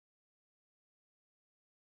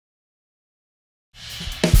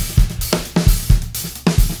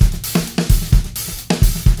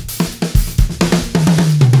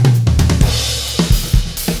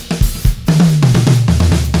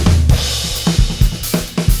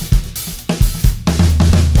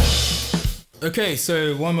Okay,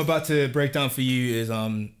 so what I'm about to break down for you is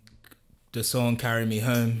the song "Carry Me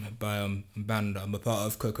Home" by a band I'm a part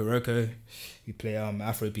of, Kokoroko. We play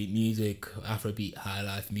Afrobeat music, Afrobeat high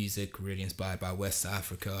life music, really inspired by West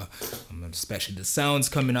Africa, especially the sounds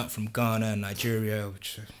coming up from Ghana and Nigeria,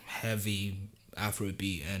 which are heavy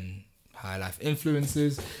Afrobeat and high life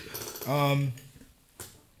influences.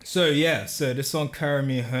 So this song "Carry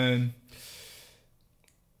Me Home."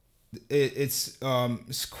 It's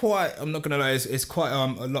quite, I'm not gonna lie, it's quite a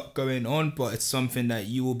lot going on, but it's something that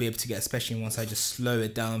you will be able to get, especially once I just slow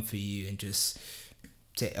it down for you and just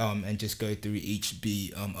go through each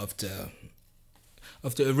beat of the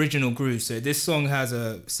original groove. So this song has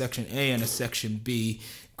a section A and a section B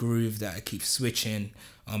groove that I keep switching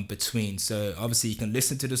between. So obviously you can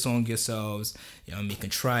listen to the song yourselves, you can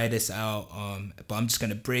try this out, but I'm just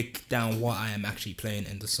gonna break down what I am actually playing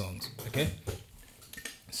in the songs. Okay,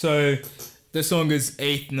 so this song is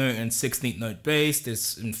 8th note and 16th note based.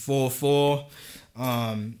 It's in 4/4,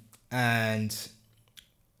 and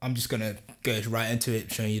I'm just gonna go right into it,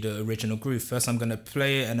 showing you the original groove. First I'm gonna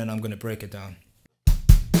play it and then I'm gonna break it down.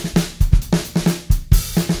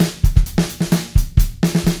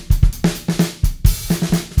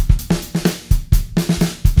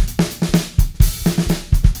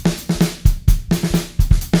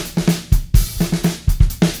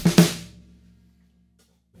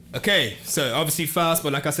 Okay, so obviously fast,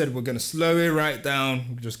 but like I said, we're gonna slow it right down.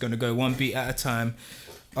 We're just gonna go one beat at a time.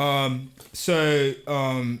 One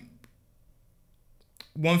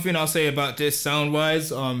thing I'll say about this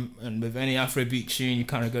sound-wise, and with any Afrobeat tune you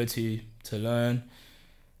kind of go to learn,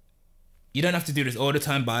 you don't have to do this all the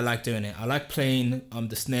time, but I like doing it. I like playing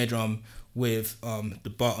the snare drum with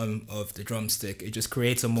the bottom of the drumstick. It just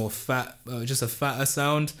creates a more just a fatter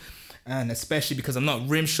sound, and especially because I'm not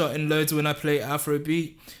rim shotting loads when I play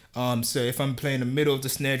Afrobeat. So if I'm playing the middle of the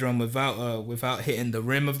snare drum without hitting the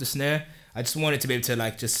rim of the snare, I just want it to be able to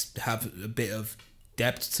like just have a bit of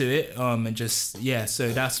depth to it, and just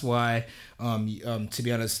so that's why to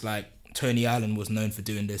be honest, like Tony Allen was known for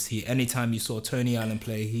doing this. Anytime you saw Tony Allen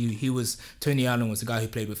play, Tony Allen was the guy who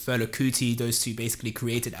played with Fela Kuti. Those two basically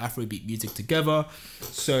created Afrobeat music together.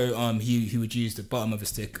 So he would use the bottom of the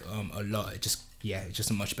stick a lot. It's just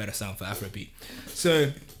a much better sound for Afrobeat.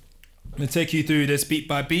 So I'm gonna take you through this beat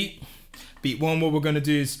by beat. Beat one, what we're gonna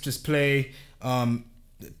do is just play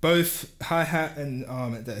both hi-hat and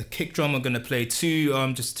the kick drum are gonna play just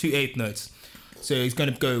two 8th notes. So he's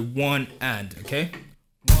gonna go one and, okay?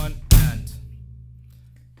 One and.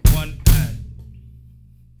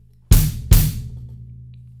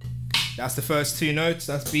 That's the first two notes.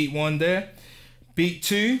 That's beat one there. Beat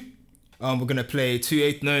two, we're gonna play two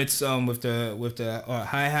 8th notes with the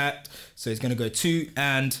hi-hat. So he's gonna go two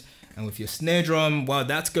and with your snare drum, while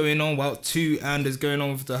that's going on, while two and is going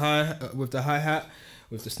on with the hi-hat,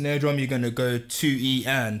 with the snare drum, you're gonna go 2E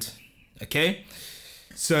and. Okay?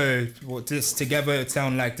 So what this together it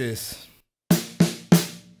sound like this.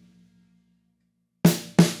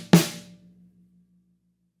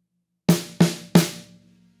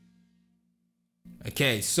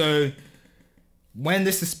 Okay, so when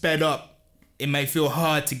this is sped up, it may feel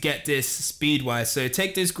hard to get this speed-wise. So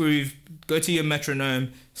take this groove, go to your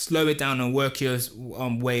metronome, slow it down and work your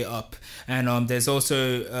way up. And there's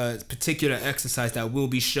also a particular exercise that will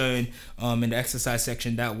be shown in the exercise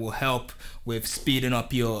section that will help with speeding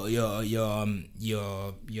up your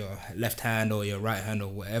left hand or your right hand or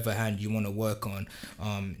whatever hand you want to work on,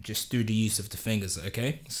 just through the use of the fingers.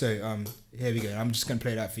 Okay, so here we go. I'm just gonna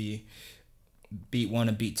play that for you. Beat one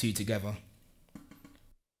and beat two together.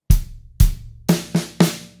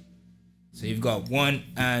 So you've got 1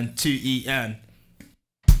 and 2E and.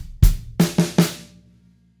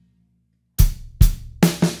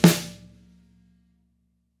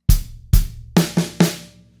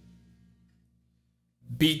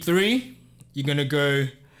 Beat three, you're gonna go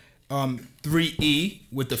 3E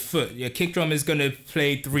with the foot. Your kick drum is gonna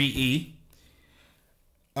play 3E.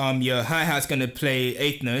 Your hi-hat's gonna play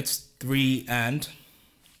 8th notes, 3 and.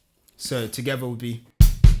 So together will be.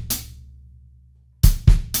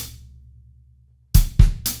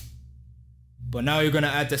 But now you're gonna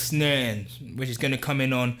add the snare in, which is gonna come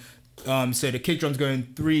in on. So the kick drum's going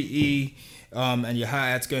 3E, and your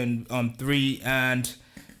hi-hat's going 3 and.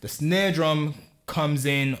 The snare drum comes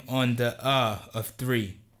in on the of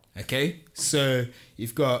 3. Okay, so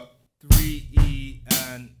you've got 3E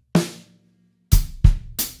and.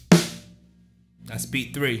 That's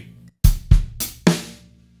beat 3.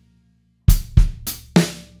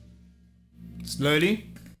 Slowly.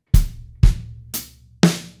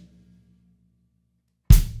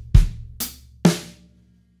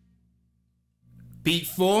 Beat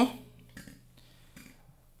 4,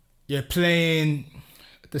 you're playing,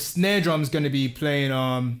 the snare drum is going to be playing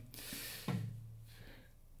on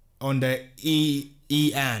the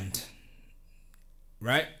E and,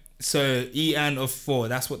 right? So E and of 4,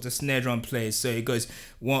 that's what the snare drum plays. So it goes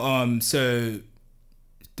so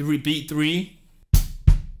beat 3,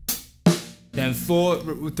 then 4.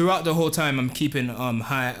 Throughout the whole time, I'm keeping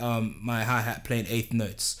my hi-hat playing 8th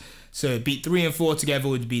notes. So beat 3 and 4 together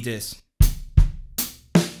would be this.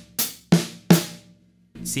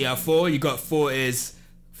 See how 4? You got 4 is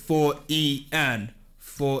 4 E and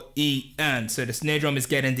 4 E and. So the snare drum is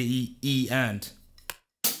getting the E and.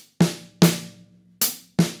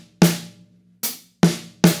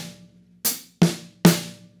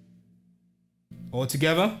 All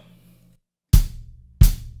together.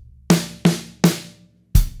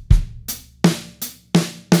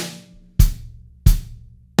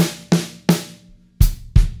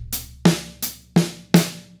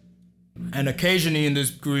 And occasionally in this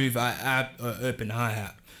groove, I add an open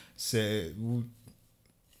hi-hat. So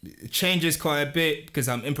it changes quite a bit because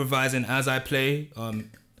I'm improvising as I play.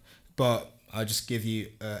 But I'll just give you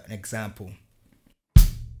an example.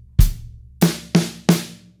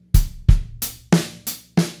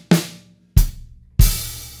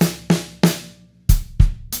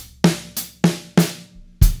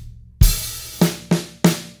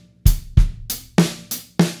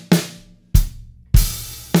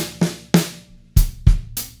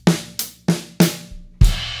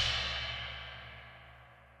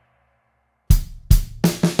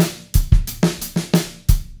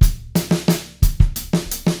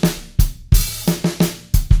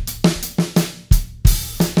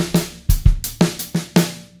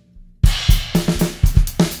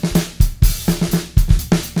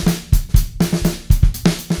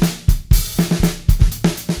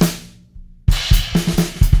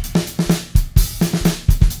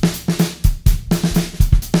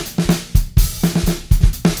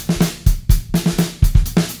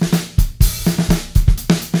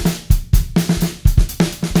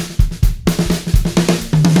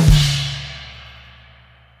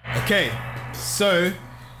 Okay, so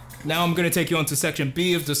now I'm gonna take you on to section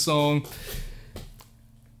B of the song.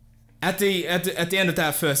 At the end of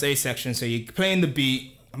that first A section, so you're playing the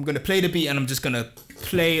beat. I'm gonna play the beat and I'm just gonna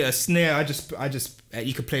play a snare.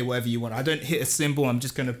 You can play whatever you want. I don't hit a cymbal. I'm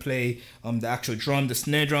just gonna play the actual drum, the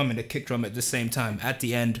snare drum and the kick drum at the same time at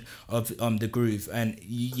the end of the groove. And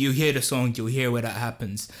you hear the song, you'll hear where that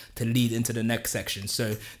happens to lead into the next section.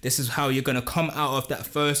 So this is how you're gonna come out of that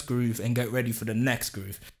first groove and get ready for the next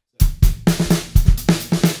groove.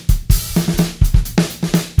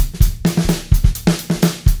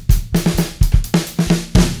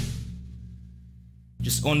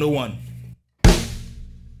 Just on the 1.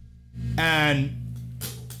 And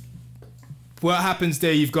what happens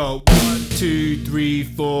there, you've got 1, 2, 3,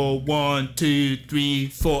 4, 1, 2, 3,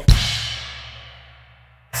 4.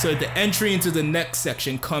 So the entry into the next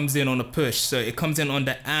section comes in on a push. So it comes in on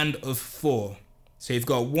the and of 4. So you've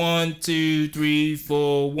got 1, 2, 3,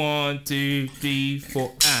 4, 1, 2, 3,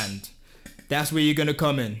 4, and. That's where you're gonna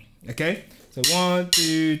come in, okay? So 1,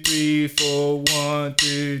 2, 3, 4, 1,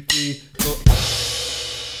 2, 3, 4.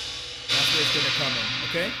 That's where it's gonna come in,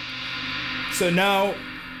 okay? So now,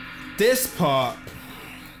 this part,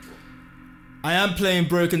 I am playing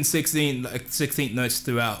broken 16th notes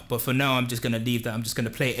throughout, but for now I'm just gonna leave that. I'm just gonna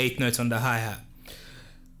play 8th notes on the hi-hat.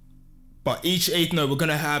 But each 8th note, we're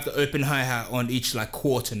gonna have the open hi-hat on each like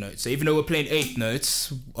quarter note. So even though we're playing 8th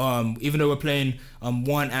notes, even though we're playing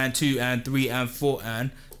 1 and 2 and 3 and 4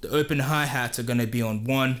 and, the open hi-hats are gonna be on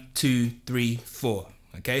 1, 2, 3, 4.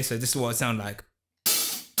 Okay, so this is what it sounds like.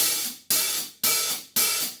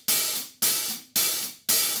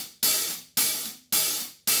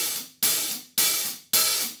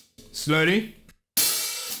 Slowly.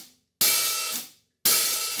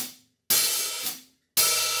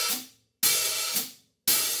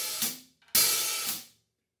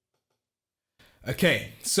 Okay,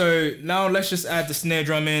 so now let's just add the snare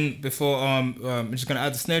drum in before I'm just gonna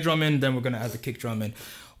add the snare drum in, then we're gonna add the kick drum in.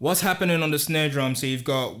 What's happening on the snare drum? So you've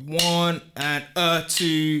got 1 and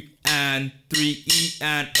 2 and 3 E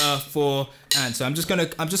and 4 and. So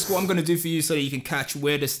what I'm gonna do for you so that you can catch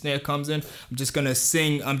where the snare comes in. I'm just gonna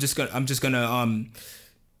sing. I'm just gonna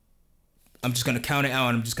count it out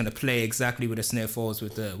and I'm just gonna play exactly where the snare falls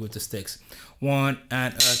with the sticks. 1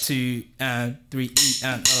 and 2 and 3 E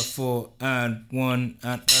and 4 and 1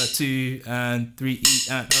 and 2 and 3 E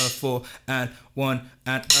and 4 and 1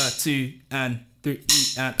 and 2 and 3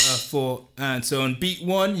 E and 4 and. So on beat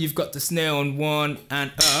 1 you've got the snare on 1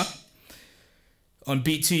 and On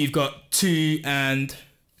beat 2 you've got 2 and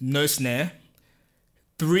no snare.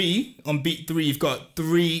 3, on beat 3, you've got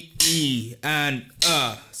 3 E and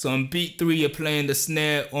So on beat 3, you're playing the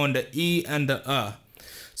snare on the E and the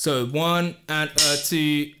So 1 and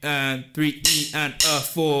 2 and 3 E and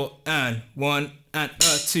 4 and 1 and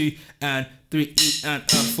 2 and 3 E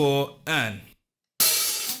and 4 and.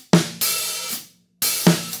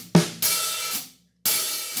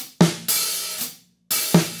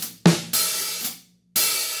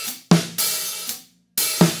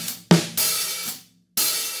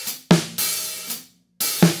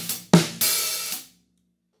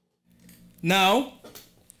 Now,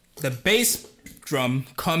 the bass drum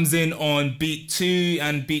comes in on beat 2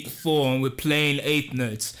 and beat 4, and we're playing 8th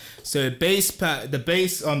notes. So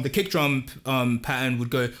the kick drum pattern would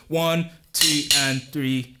go 1, 2, and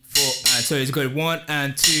 3, 4, and so it's going 1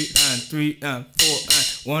 and 2 and 3 and 4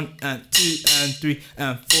 and 1 and 2 and 3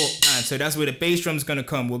 and 4 and. So that's where the bass drum's gonna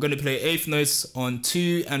come. We're gonna play 8th notes on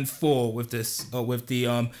 2 and 4 with this, with the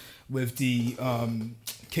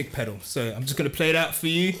kick pedal. So I'm just gonna play that for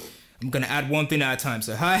you. I'm gonna add one thing at a time.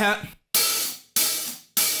 So hi-hat.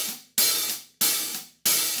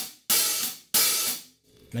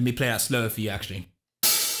 Let me play that slower for you actually.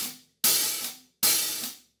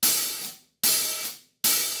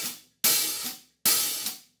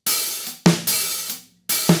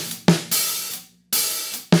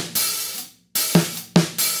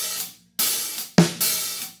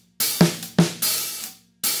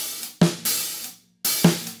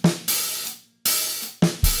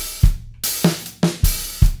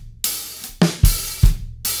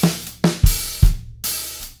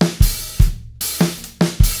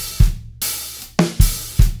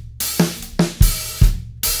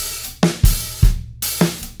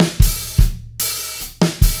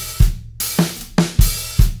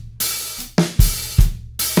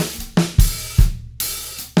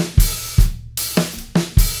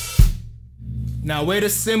 Now where the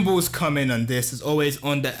cymbals come in on this is always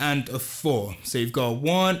on the and of 4. So you've got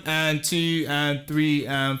 1 and 2 and 3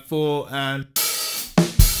 and 4 and.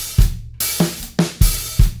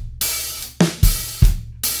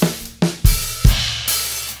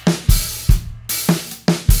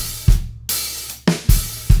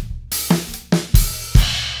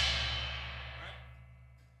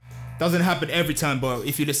 Doesn't happen every time, but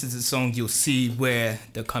if you listen to the song, you'll see where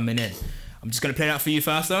they're coming in. I'm just gonna play that for you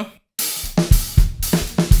faster.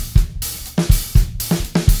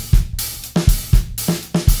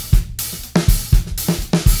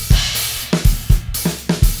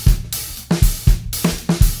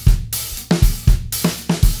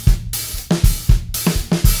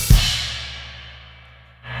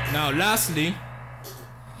 Now, lastly,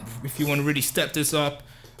 if you want to really step this up,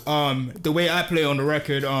 the way I play on the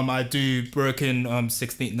record, I do broken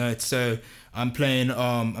 16th notes. So I'm playing,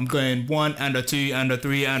 I'm going 1 and a 2 and a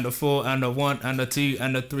 3 and a 4 and a 1 and a 2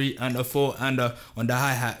 and a 3 and a 4 and a on the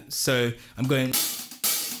hi-hat. So I'm going.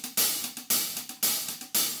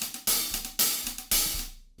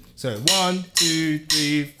 So 1, 2,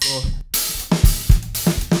 3, 4.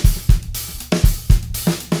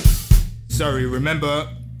 Sorry, remember,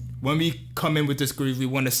 when we come in with this groove, we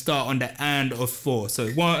want to start on the and of 4.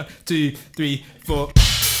 So 1, 2, 3, 4.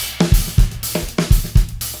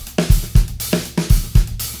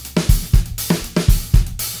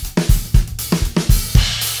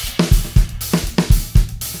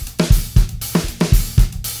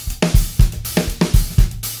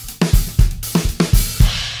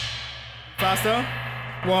 Faster.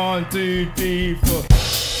 1, 2, 3, 4.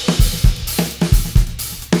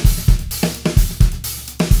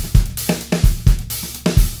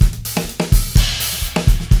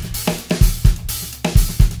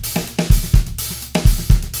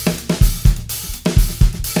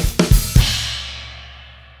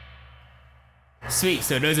 Sweet.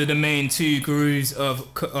 So those are the main 2 grooves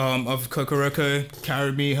of Kokoroko.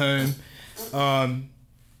 Carry Me Home.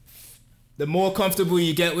 The more comfortable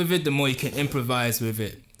you get with it, the more you can improvise with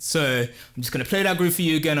it. So I'm just gonna play that groove for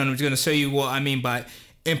you again, and I'm just gonna show you what I mean by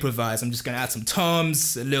improvise. I'm just gonna add some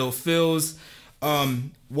toms, little fills.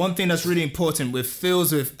 One thing that's really important with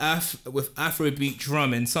fills with Afrobeat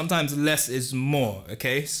drumming, sometimes less is more,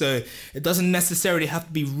 okay? So it doesn't necessarily have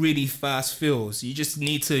to be really fast fills. You just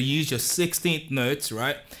need to use your 16th notes,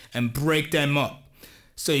 right? And break them up.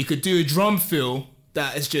 So you could do a drum fill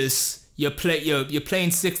that is just, you're playing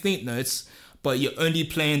 16th notes, but you're only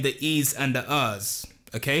playing the E's and the R's,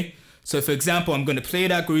 okay? So for example, I'm gonna play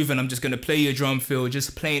that groove and I'm just gonna play your drum fill,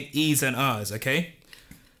 just playing E's and R's, okay?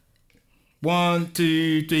 1,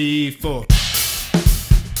 2, 3, 4.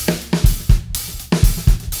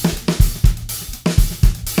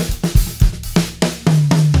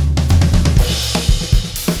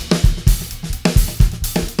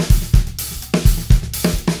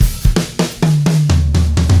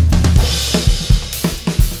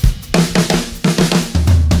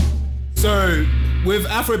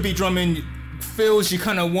 Afrobeat drumming feels you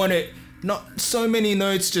kind of want it, not so many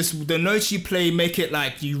notes, just the notes you play make it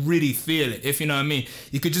like you really feel it, if you know what I mean.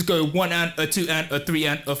 You could just go 1 and a 2 and a 3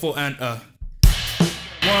 and a 4 and a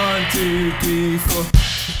 1, 2, 3, 4.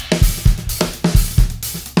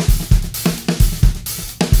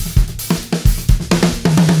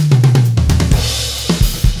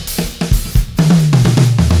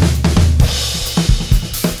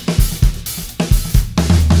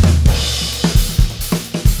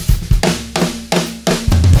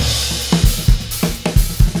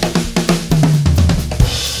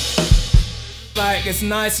 It's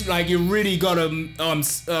nice, like you really gotta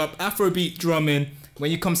Afrobeat drumming when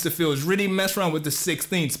it comes to fills, really mess around with the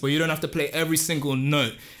 16ths, but you don't have to play every single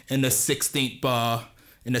note in the 16th bar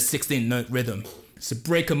in a 16th note rhythm. So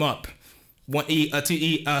break them up. 1 E, a 2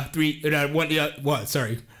 E, a 3, 1 E, what?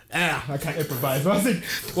 Sorry. I can't improvise.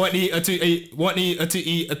 1 E, a 2 E, 1 E, a 2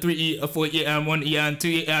 E, a 3 E, a 4 E, and 1 E, and 2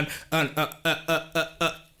 E, and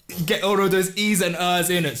get all of those E's and R's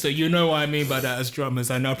in it. So you know what I mean by that as drummers.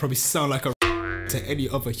 I know I probably sound like a to any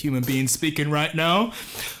other human being speaking right now,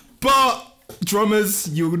 but drummers,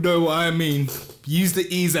 you know what I mean. Use the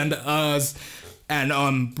E's and the R's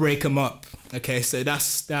and break them up. Okay, so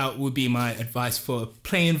that would be my advice for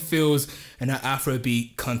playing fills in an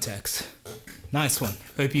Afrobeat context. Nice one.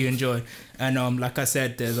 Hope you enjoy. And like I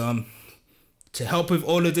said, there's to help with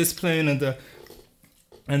all of this playing and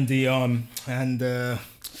the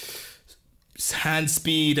hand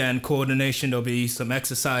speed and coordination, there'll be some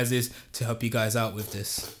exercises to help you guys out with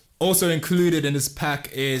this. Also included in this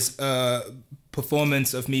pack is a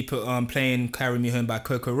performance of me playing Carry Me Home by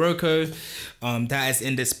Kokoroko. That is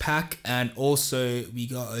in this pack, and also we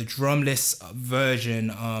got a drumless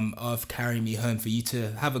version of Carry Me Home for you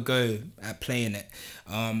to have a go at playing it.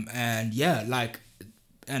 And yeah, like,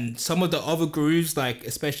 and some of the other grooves, like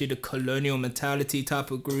especially the colonial mentality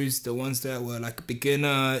type of grooves, the ones that were like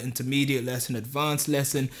beginner, intermediate lesson, advanced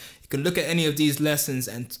lesson, you can look at any of these lessons,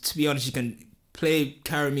 and to be honest, you can play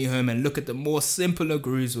Carry Me Home and look at the more simpler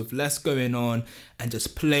grooves with less going on and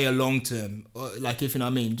just play along to them. Like, if you know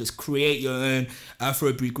what I mean, just create your own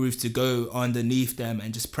Afrobeat grooves to go underneath them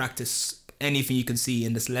and just practice anything you can see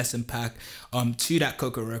in this lesson pack to that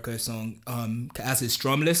Kokoroko song as its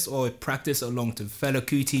drum list, or practice along to Fela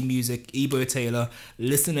Kuti music, Ebo Taylor.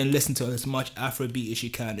 Listen to as much Afrobeat as you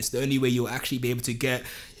can. It's the only way you'll actually be able to get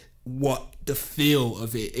what the feel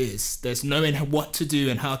of it is. There's knowing what to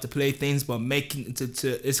do and how to play things, but making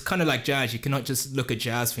it's kind of like jazz. You cannot just look at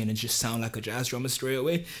jazz thing and just sound like a jazz drummer straight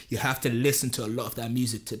away. You have to listen to a lot of that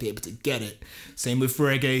music to be able to get it. Same with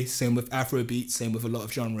reggae, same with Afrobeat, same with a lot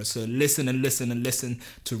of genres. So listen and listen and listen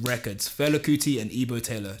to records. Fela Kuti and Ebo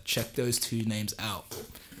Taylor. Check those two names out.